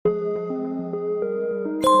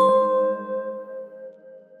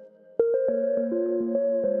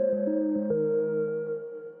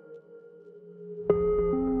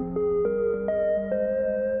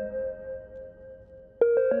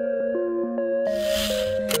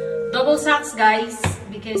double socks, guys,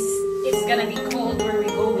 because it's gonna be cold where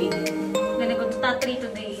we're going. I'm gonna go to Tatri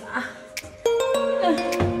today.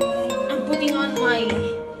 I'm putting on my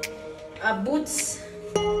boots,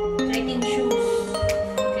 trekking shoes,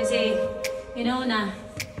 kasi you know na.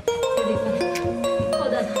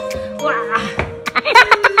 Hold on. Wow.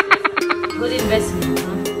 Good investment,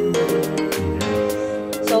 huh?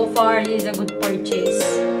 So far, it's a good purchase.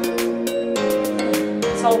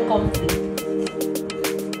 So comfy.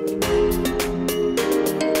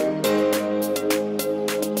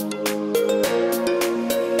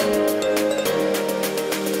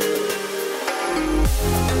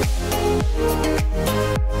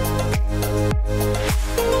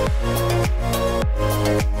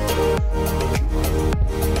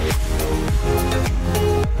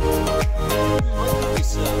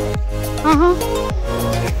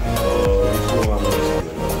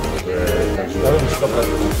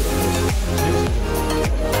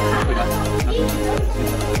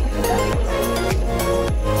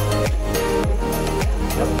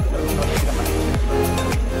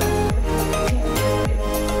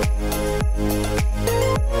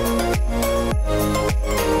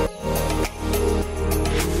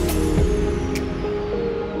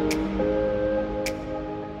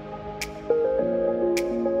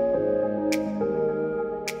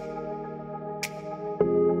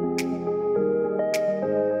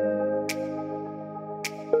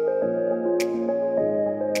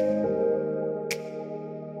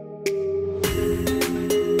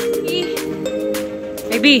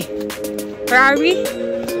 Baby, where are we?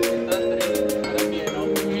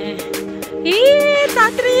 Yeah,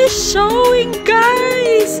 Tatri is showing,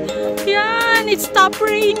 guys! Yan, it stopped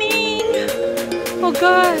raining! Oh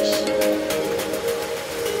gosh!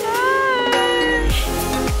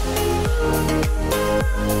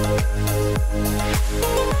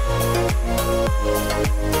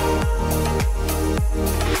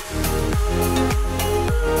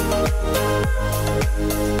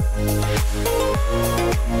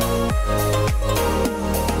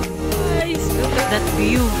 That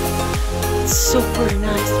view, it's super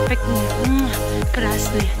nice.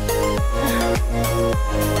 Krasny.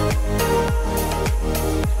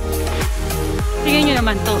 Tingnan nyo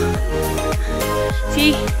naman to.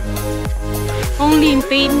 See, only in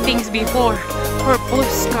paintings before or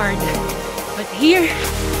postcard, but here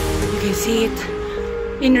you can see it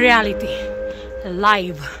in reality,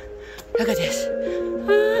 live. Look at this.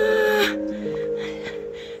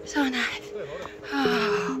 So nice.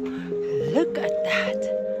 Oh, look at that.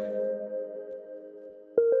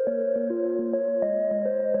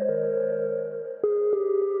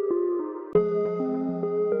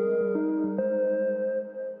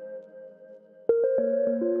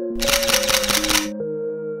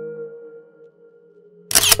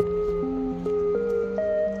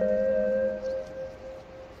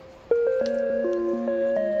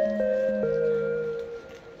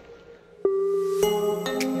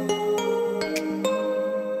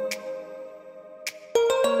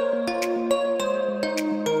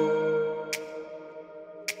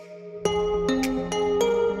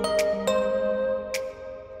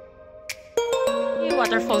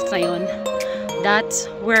 Waterfalls na yun. That's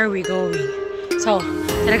where we're going. So,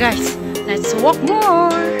 tara guys, let's walk more!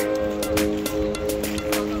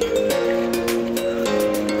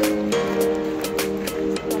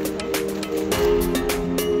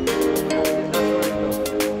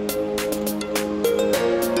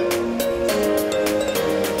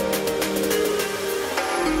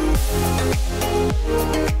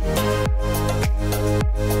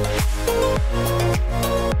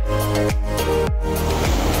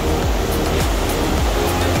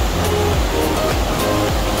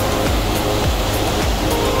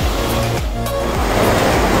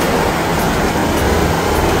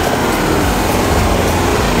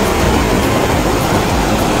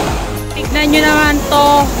 Tignan nyo naman to.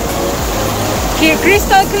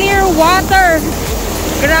 Crystal clear water.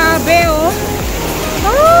 Grabe oh.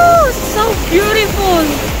 Oh, so beautiful.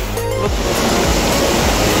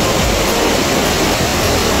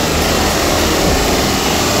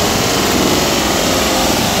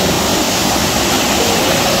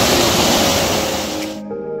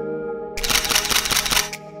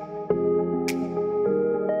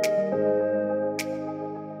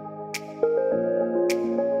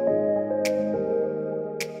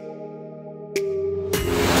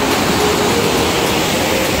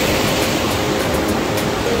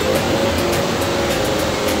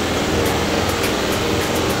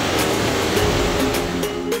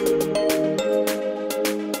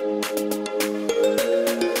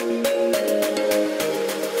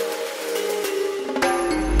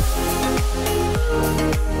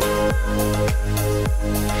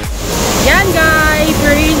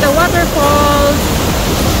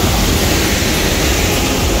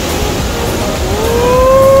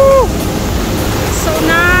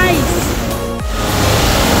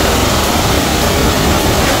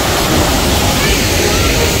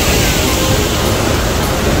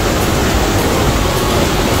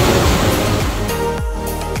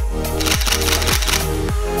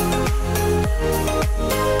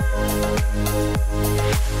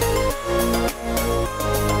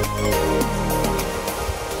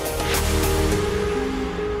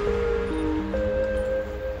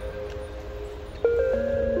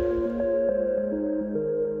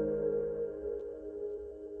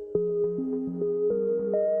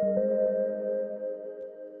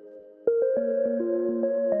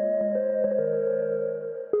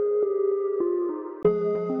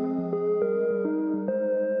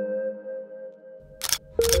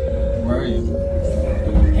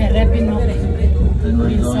 SMOKOVEC-HREBIENOK.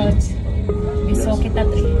 Insert. Visoki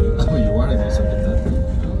Tatri.